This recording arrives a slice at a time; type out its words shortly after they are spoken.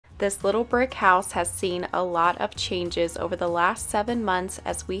This little brick house has seen a lot of changes over the last 7 months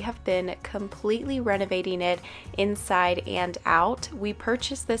as we have been completely renovating it inside and out. We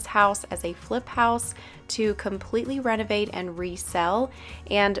purchased this house as a flip house to completely renovate and resell,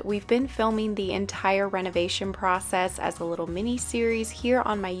 and we've been filming the entire renovation process as a little mini series here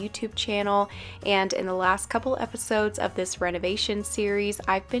on my YouTube channel. And in the last couple episodes of this renovation series,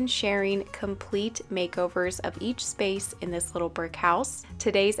 I've been sharing complete makeovers of each space in this little brick house.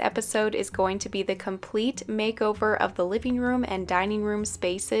 Today's episode is going to be the complete makeover of the living room and dining room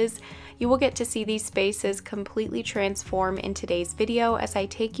spaces. You will get to see these spaces completely transform in today's video as I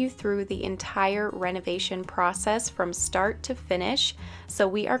take you through the entire renovation process from start to finish. So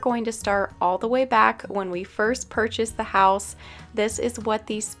we are going to start all the way back when we first purchased the house. This is what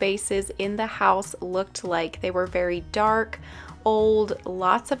these spaces in the house looked like. They were very dark, old,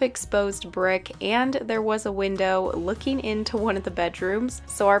 lots of exposed brick, and there was a window looking into one of the bedrooms.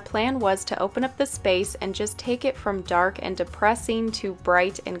 So our plan was to open up the space and just take it from dark and depressing to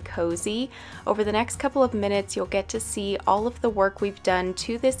bright and cozy. Over the next couple of minutes, you'll get to see all of the work we've done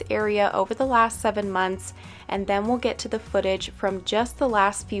to this area over the last 7 months, and then we'll get to the footage from just the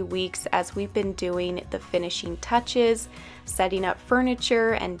last few weeks as we've been doing the finishing touches, setting up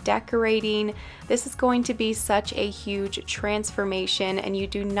furniture and decorating. This is going to be such a huge transformation, and you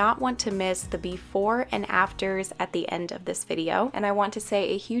do not want to miss the before and afters at the end of this video. And I want to say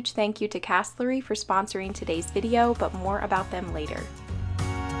a huge thank you to Castlery for sponsoring today's video, but more about them later.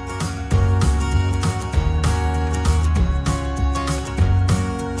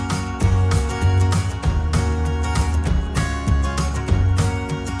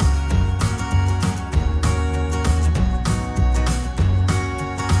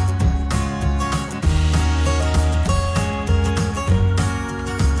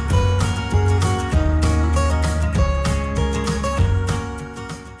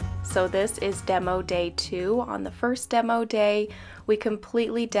 So this is demo day 2. On the first demo day, we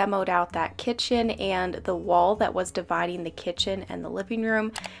completely demoed out that kitchen and the wall that was dividing the kitchen and the living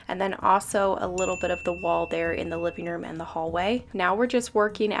room, and then also a little bit of the wall there in the living room and the hallway. Now we're just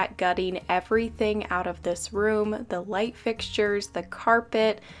working at gutting everything out of this room, the light fixtures, the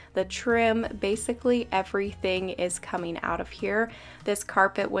carpet, the trim, basically everything is coming out of here. This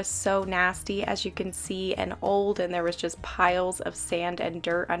carpet was so nasty, as you can see, and old, and there was just piles of sand and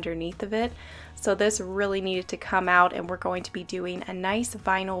dirt underneath of it. So this really needed to come out, and we're going to be doing a nice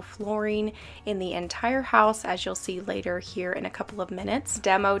vinyl flooring in the entire house, as you'll see later here in a couple of minutes.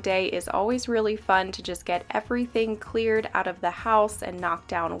 Demo day is always really fun to just get everything cleared out of the house and knock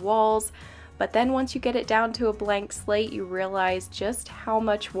down walls. But then once you get it down to a blank slate, you realize just how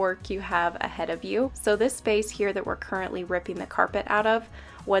much work you have ahead of you. So this space here that we're currently ripping the carpet out of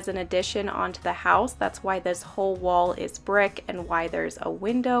was an addition onto the house. That's why this whole wall is brick and why there's a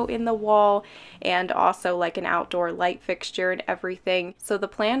window in the wall and also like an outdoor light fixture and everything. So the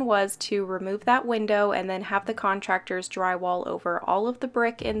plan was to remove that window and then have the contractors drywall over all of the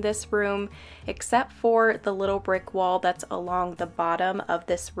brick in this room except for the little brick wall that's along the bottom of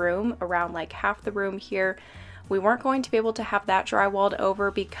this room, around like half the room here. We weren't going to be able to have that drywalled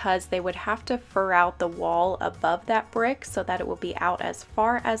over because they would have to fur out the wall above that brick so that it would be out as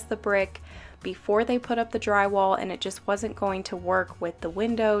far as the brick before they put up the drywall, and it just wasn't going to work with the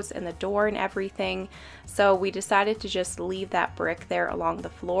windows and the door and everything. So we decided to just leave that brick there along the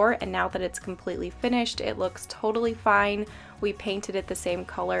floor, and now that it's completely finished, it looks totally fine. We painted it the same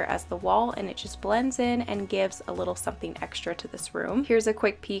color as the wall, and it just blends in and gives a little something extra to this room. Here's a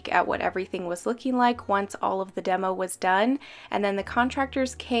quick peek at what everything was looking like once all of the demo was done. And then the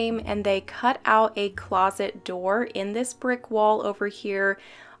contractors came and they cut out a closet door in this brick wall over here.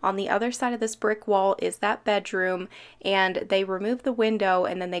 On the other side of this brick wall is that bedroom, and they removed the window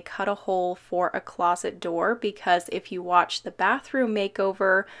and then they cut a hole for a closet door, because if you watch the bathroom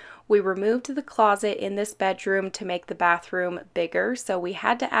makeover, we removed the closet in this bedroom to make the bathroom bigger. So we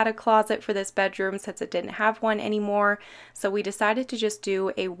had to add a closet for this bedroom since it didn't have one anymore. So we decided to just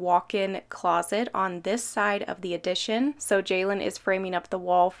do a walk-in closet on this side of the addition. So Jalen is framing up the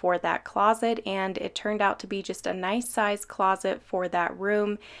wall for that closet, and it turned out to be just a nice size closet for that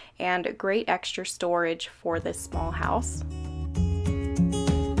room and great extra storage for this small house.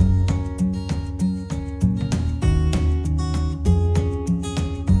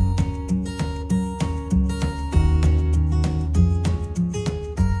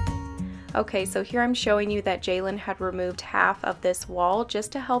 Okay, so here I'm showing you that Jalen had removed half of this wall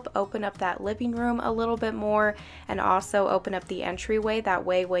just to help open up that living room a little bit more and also open up the entryway. That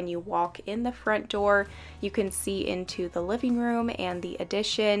way when you walk in the front door, you can see into the living room and the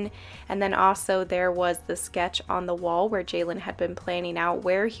addition. And then also there was the sketch on the wall where Jalen had been planning out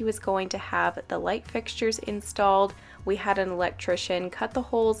where he was going to have the light fixtures installed. We had an electrician cut the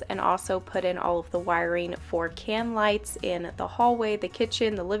holes and also put in all of the wiring for can lights in the hallway, the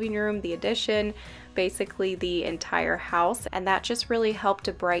kitchen, the living room, the addition, basically the entire house. And that just really helped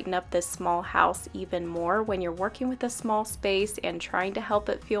to brighten up this small house even more when you're working with a small space and trying to help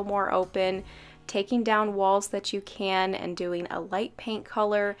it feel more open. Taking down walls that you can and doing a light paint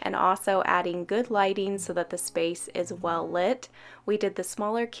color and also adding good lighting so that the space is well lit. We did the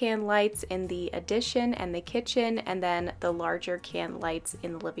smaller can lights in the addition and the kitchen, and then the larger can lights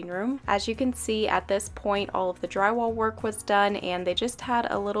in the living room. As you can see, at this point all of the drywall work was done and they just had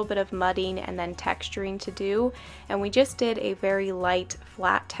a little bit of mudding and then texturing to do, and we just did a very light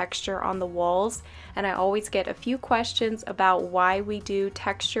flat texture on the walls. And I always get a few questions about why we do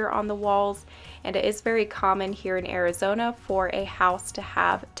texture on the walls, and it is very common here in Arizona for a house to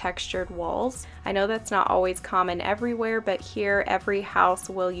have textured walls. I know that's not always common everywhere, but here every house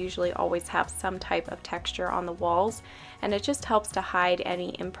will usually always have some type of texture on the walls, and it just helps to hide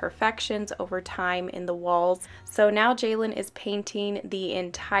any imperfections over time in the walls. So now Jalen is painting the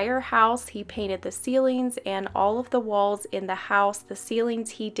entire house. He painted the ceilings and all of the walls in the house. The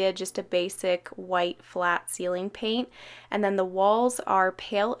ceilings he did just a basic white flat ceiling paint, and then the walls are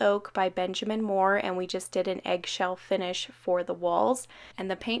Pale Oak by Benjamin Moore, and we just did an eggshell finish for the walls. And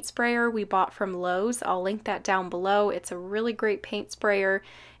the paint sprayer we bought from Lowe's, I'll link that down below. It's a really great paint sprayer.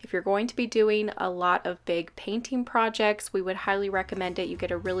 If you're going to be doing a lot of big painting projects, we would highly recommend it. You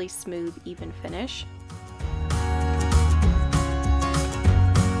get a really smooth, even finish.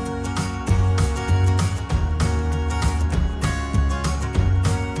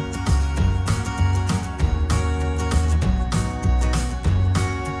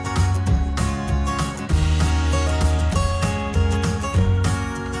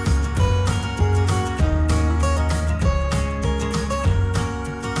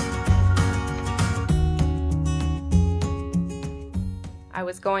 I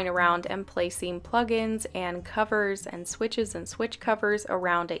was going around and placing plugins and covers and switches and switch covers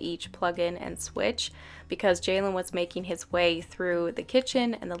around at each plugin and switch because Jalen was making his way through the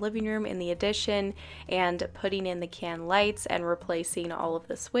kitchen and the living room in the addition and putting in the can lights and replacing all of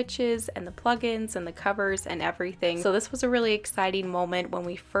the switches and the plugins and the covers and everything. So this was a really exciting moment when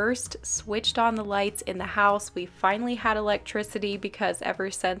we first switched on the lights in the house. We finally had electricity because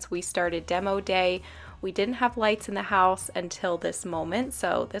ever since we started demo day, we didn't have lights in the house until this moment,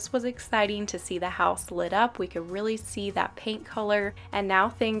 so this was exciting to see the house lit up. We could really see that paint color, and now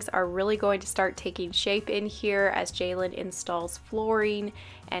things are really going to start taking shape in here as Jalen installs flooring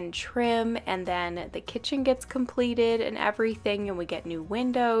and trim, and then the kitchen gets completed and everything, and we get new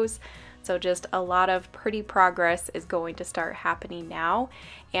windows. So just a lot of pretty progress is going to start happening now.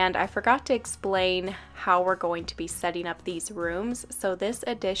 And I forgot to explain how we're going to be setting up these rooms. So this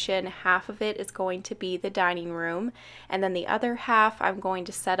addition, half of it is going to be the dining room, and then the other half I'm going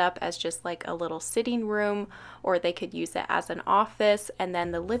to set up as just like a little sitting room, or they could use it as an office. And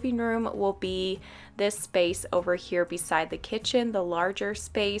then the living room will be this space over here beside the kitchen, the larger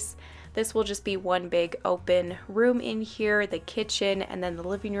space. This will just be one big open room in here, the kitchen, and then the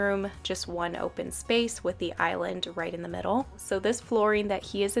living room, just one open space with the island right in the middle. So this flooring that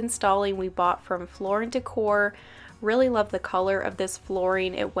he is installing, we bought from Floor & Decor. Really love the color of this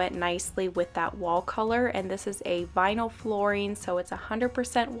flooring. It went nicely with that wall color, and this is a vinyl flooring, so it's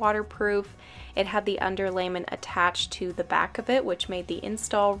 100% waterproof. It had the underlayment attached to the back of it, which made the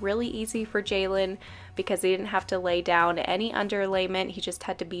install really easy for Jalen because he didn't have to lay down any underlayment. He just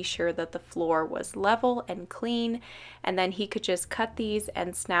had to be sure that the floor was level and clean, and then he could just cut these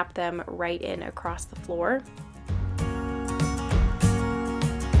and snap them right in across the floor.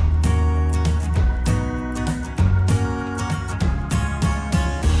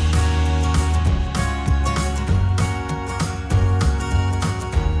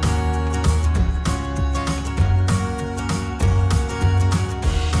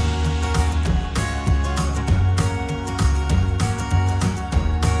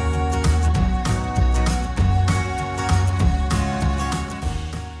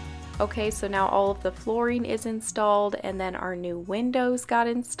 Okay, so now all of the flooring is installed, and then our new windows got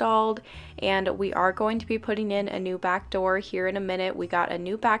installed, and we are going to be putting in a new back door here in a minute. We got a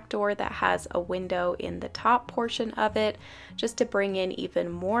new back door that has a window in the top portion of it, just to bring in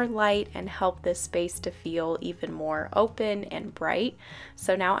even more light and help this space to feel even more open and bright.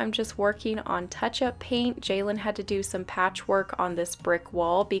 So now I'm just working on touch-up paint. Jalen had to do some patchwork on this brick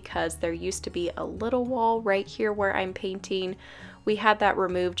wall because there used to be a little wall right here where I'm painting. We had that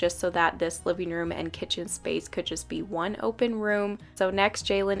removed just so that this living room and kitchen space could just be one open room. So next,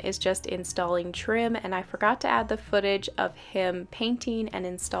 Jalen is just installing trim, and I forgot to add the footage of him painting and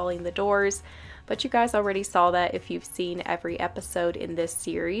installing the doors. But you guys already saw that if you've seen every episode in this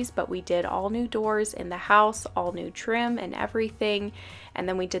series, but we did all new doors in the house, all new trim and everything. And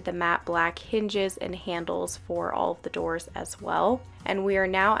then we did the matte black hinges and handles for all of the doors as well. And we are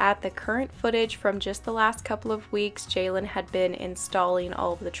now at the current footage from just the last couple of weeks. Jalen had been installing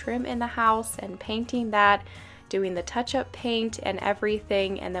all of the trim in the house and painting that, doing the touch-up paint and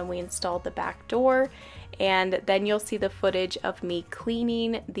everything, and then we installed the back door. And then you'll see the footage of me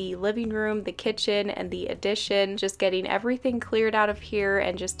cleaning the living room, the kitchen, and the addition, just getting everything cleared out of here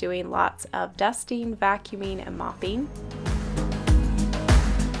and just doing lots of dusting, vacuuming, and mopping.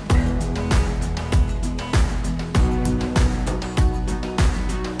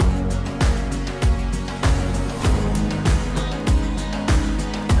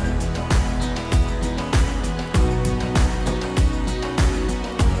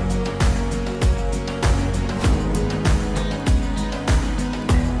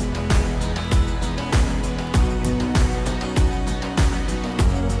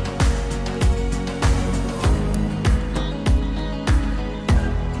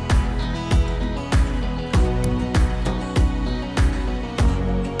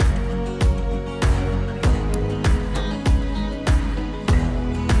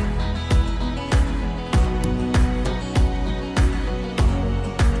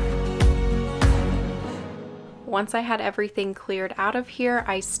 Once I had everything cleared out of here,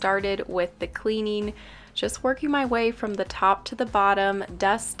 I started with the cleaning, just working my way from the top to the bottom,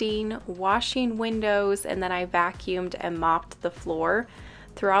 dusting, washing windows, and then I vacuumed and mopped the floor.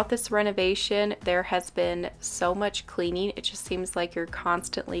 Throughout this renovation, there has been so much cleaning. It just seems like you're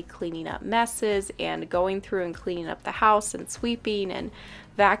constantly cleaning up messes and going through and cleaning up the house and sweeping and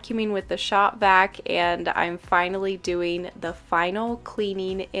vacuuming with the shop vac, and I'm finally doing the final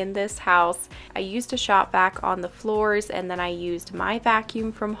cleaning in this house. I used a shop vac on the floors, and then I used my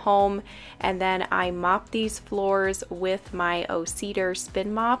vacuum from home, and then I mopped these floors with my Cedar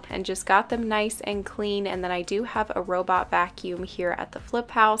spin mop and just got them nice and clean. And then I do have a robot vacuum here at the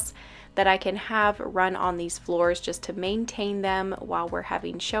flip house that I can have run on these floors just to maintain them while we're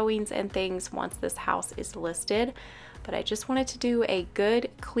having showings and things once this house is listed. But I just wanted to do a good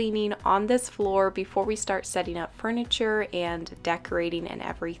cleaning on this floor before we start setting up furniture and decorating and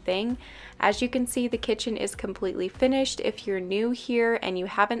everything. As you can see, the kitchen is completely finished. If you're new here and you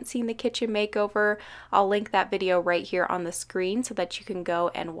haven't seen the kitchen makeover, I'll link that video right here on the screen so that you can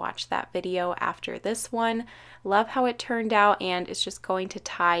go and watch that video after this one. Love how it turned out, and it's just going to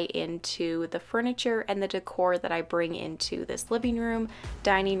tie into the furniture and the decor that I bring into this living room,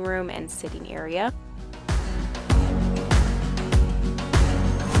 dining room, and sitting area.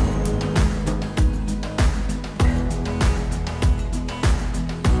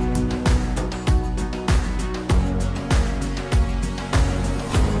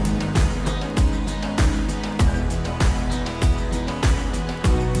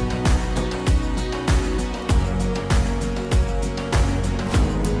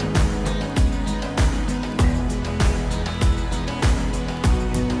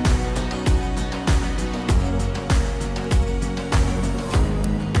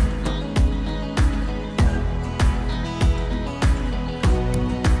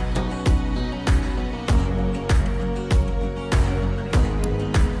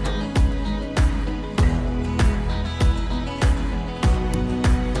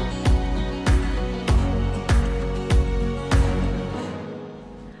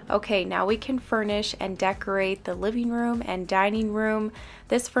 Okay, now we can furnish and decorate the living room and dining room.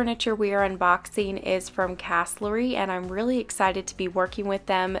 This furniture we are unboxing is from Castlery, and I'm really excited to be working with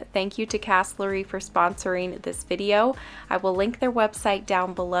them. Thank you to Castlery for sponsoring this video. I will link their website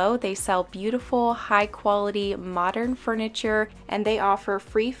down below. They sell beautiful, high quality, modern furniture, and they offer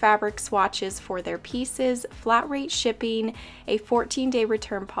free fabric swatches for their pieces, flat rate shipping, a 14-day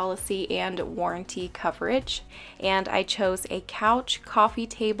return policy, and warranty coverage. And I chose a couch, coffee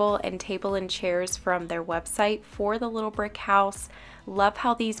table, and table and chairs from their website for the little brick house. Love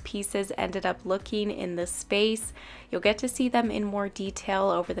how these pieces ended up looking in this space. You'll get to see them in more detail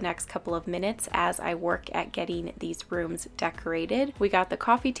over the next couple of minutes as I work at getting these rooms decorated. We got the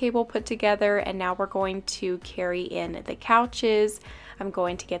coffee table put together, and now we're going to carry in the couches. I'm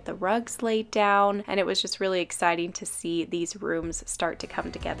going to get the rugs laid down, and it was just really exciting to see these rooms start to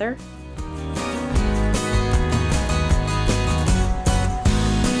come together.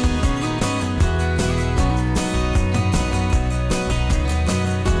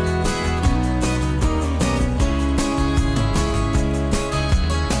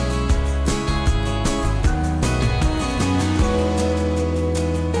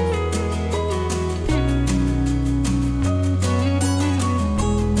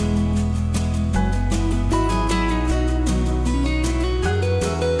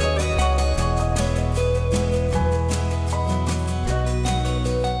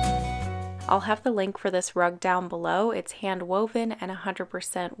 I'll have the link for this rug down below. It's hand woven and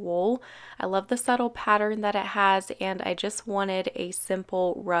 100% wool. I love the subtle pattern that it has, and I just wanted a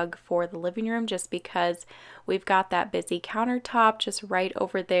simple rug for the living room just because we've got that busy countertop just right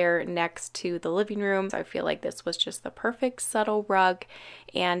over there next to the living room. So I feel like this was just the perfect subtle rug.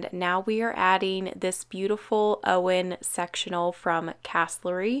 And now we are adding this beautiful Owen sectional from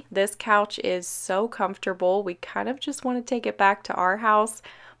Castlery. This couch is so comfortable. We kind of just want to take it back to our house,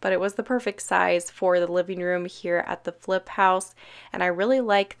 but it was the perfect size for the living room here at the Flip House. And I really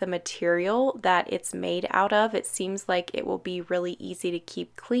like the material that it's made out of. It seems like it will be really easy to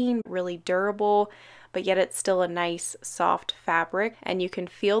keep clean, really durable, but yet it's still a nice soft fabric, and you can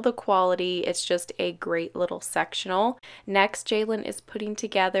feel the quality. It's just a great little sectional. Next, Jalen is putting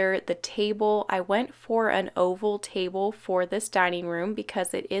together the table. I went for an oval table for this dining room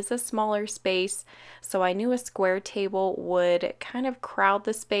because it is a smaller space, so I knew a square table would kind of crowd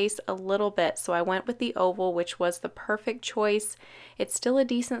the space a little bit, so I went with the oval, which was the perfect choice. It's still a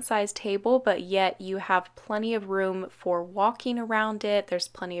decent sized table, but yet you have plenty of room for walking around it. There's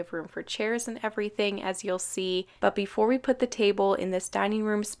plenty of room for chairs and everything, as you'll see. But before we put the table in this dining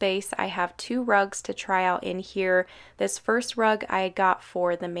room space, I have 2 rugs to try out in here. This first rug I got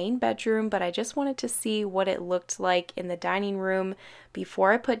for the main bedroom, but I just wanted to see what it looked like in the dining room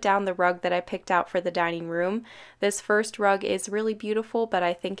before I put down the rug that I picked out for the dining room. This first rug is really beautiful, but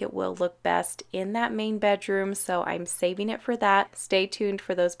I think it will look best in that main bedroom, so I'm saving it for that. Stay tuned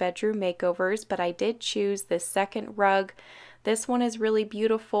for those bedroom makeovers, but I did choose this second rug. This one is really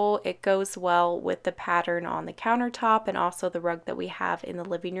beautiful. It goes well with the pattern on the countertop and also the rug that we have in the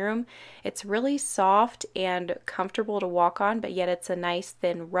living room. It's really soft and comfortable to walk on, but yet it's a nice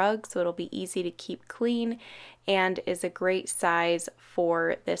thin rug, so it'll be easy to keep clean and is a great size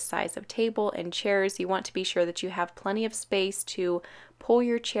for this size of table and chairs. You want to be sure that you have plenty of space to pull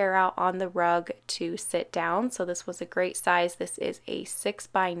your chair out on the rug to sit down. So this was a great size. This is a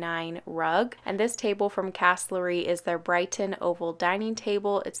 6x9 rug. And this table from Castlery is their Brighton oval dining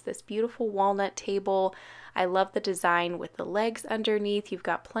table. It's this beautiful walnut table. I love the design with the legs underneath. You've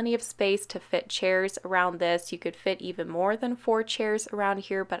got plenty of space to fit chairs around this. You could fit even more than 4 chairs around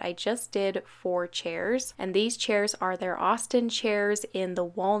here, but I just did 4 chairs. And these chairs are their Austin chairs in the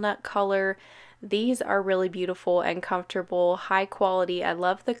walnut color. These are really beautiful and comfortable, high quality. I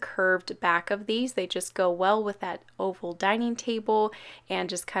love the curved back of these. They just go well with that oval dining table and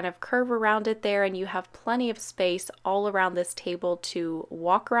just kind of curve around it there, and you have plenty of space all around this table to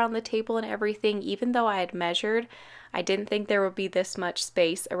walk around the table and everything. Even though I had measured, I didn't think there would be this much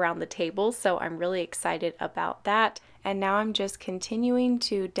space around the table, so I'm really excited about that. And now I'm just continuing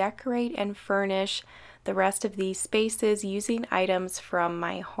to decorate and furnish the rest of these spaces using items from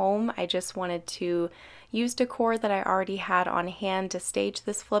my home. I just wanted to use decor that I already had on hand to stage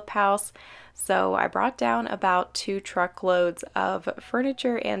this flip house. So I brought down about 2 truckloads of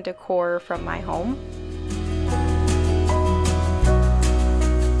furniture and decor from my home.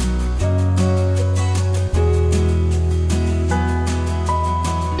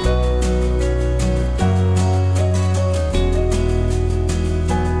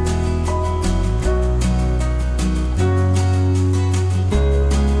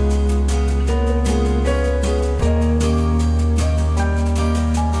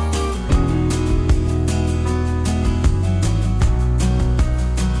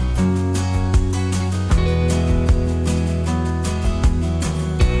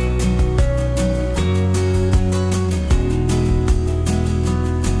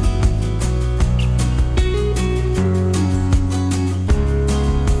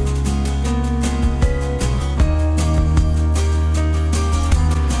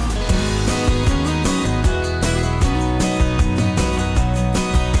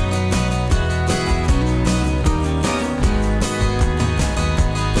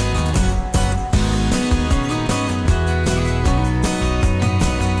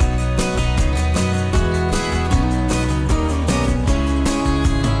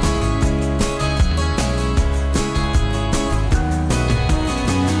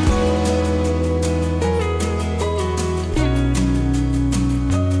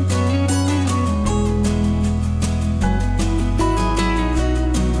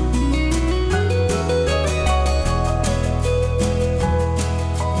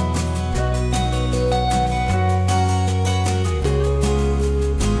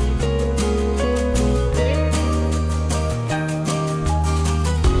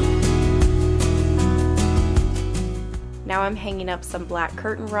 up some black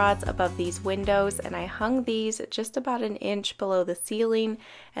curtain rods above these windows, and I hung these just about an inch below the ceiling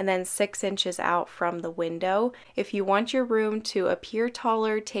and then 6 inches out from the window. If you want your room to appear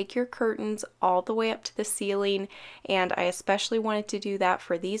taller, take your curtains all the way up to the ceiling, and I especially wanted to do that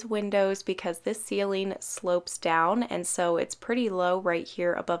for these windows because this ceiling slopes down, and so it's pretty low right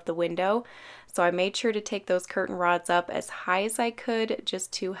here above the window. So I made sure to take those curtain rods up as high as I could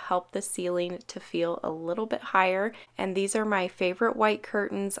just to help the ceiling to feel a little bit higher. And these are my favorite white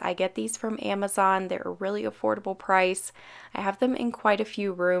curtains. I get these from Amazon. They're a really affordable price. I have them in quite a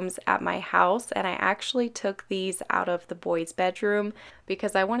few rooms at my house, and I actually took these out of the boys' bedroom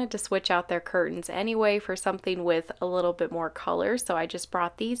because I wanted to switch out their curtains anyway for something with a little bit more color. So I just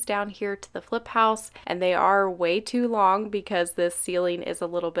brought these down here to the flip house, and they are way too long because this ceiling is a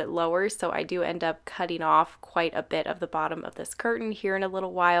little bit lower, so I do end up cutting off quite a bit of the bottom of this curtain here in a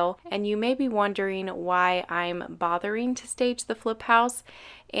little while. And you may be wondering why I'm bothering to stage the flip house.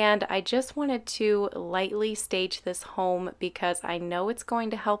 And I just wanted to lightly stage this home because I know it's going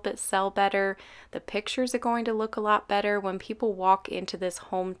to help it sell better. The pictures are going to look a lot better. When people walk into this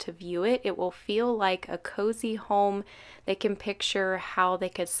home to view it, it will feel like a cozy home. They can picture how they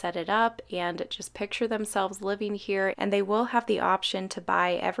could set it up and just picture themselves living here. And they will have the option to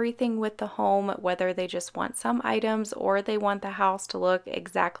buy everything with the home, whether they just want some items or they want the house to look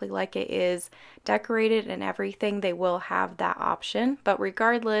exactly like it is, decorated and everything. They will have that option. But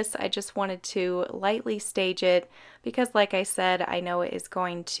regardless, I just wanted to lightly stage it because, like I said, I know it is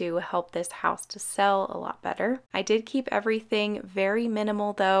going to help this house to sell a lot better. I did keep everything very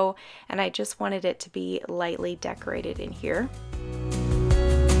minimal though, and I just wanted it to be lightly decorated in here.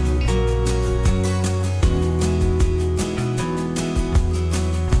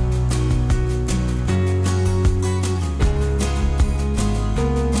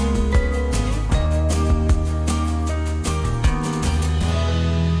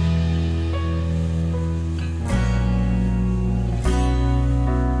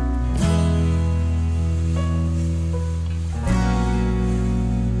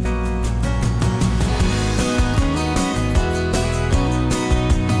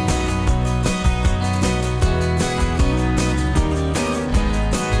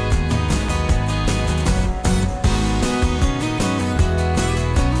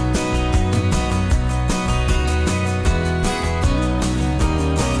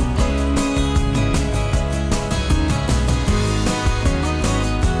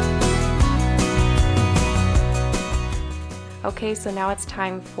 Okay, so now it's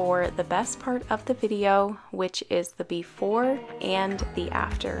time for the best part of the video, which is the before and the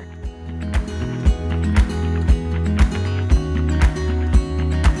after.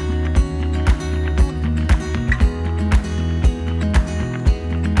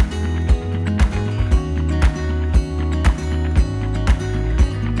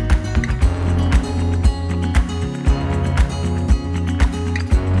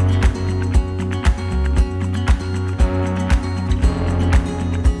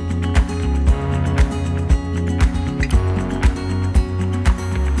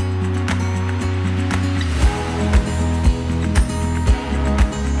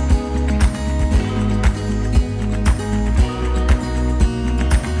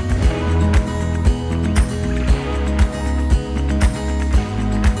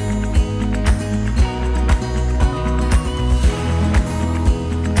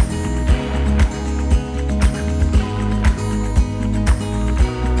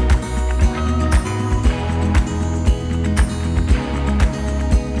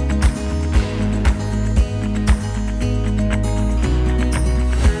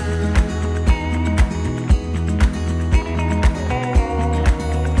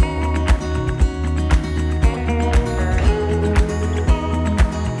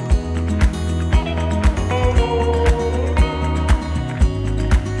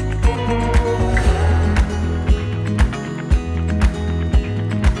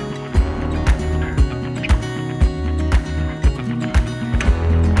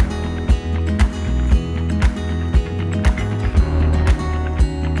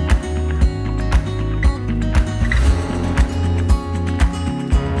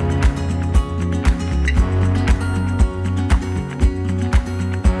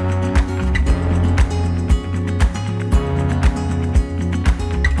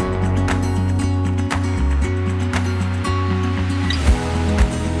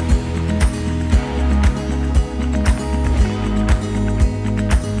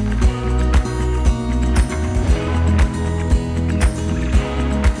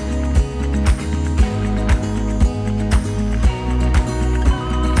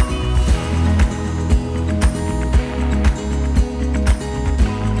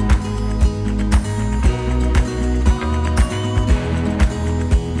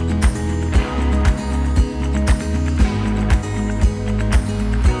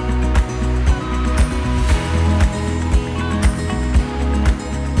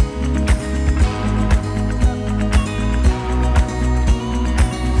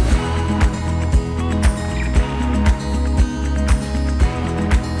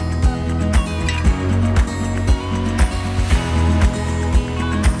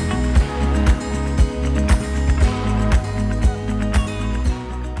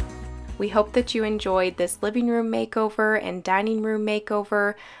 hope that you enjoyed this living room makeover and dining room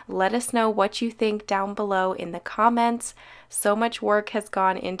makeover. Let us know what you think down below in the comments. So much work has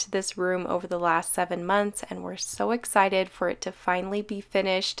gone into this room over the last 7 months, and we're so excited for it to finally be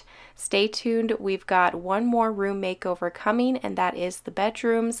finished. Stay tuned. We've got one more room makeover coming, and that is the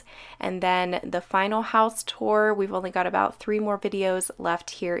bedrooms, and then the final house tour. We've only got about 3 more videos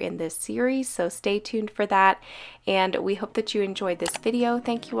left here in this series, so stay tuned for that. And we hope that you enjoyed this video.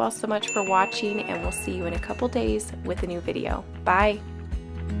 Thank you all so much for watching, and we'll see you in a couple days with a new video. Bye!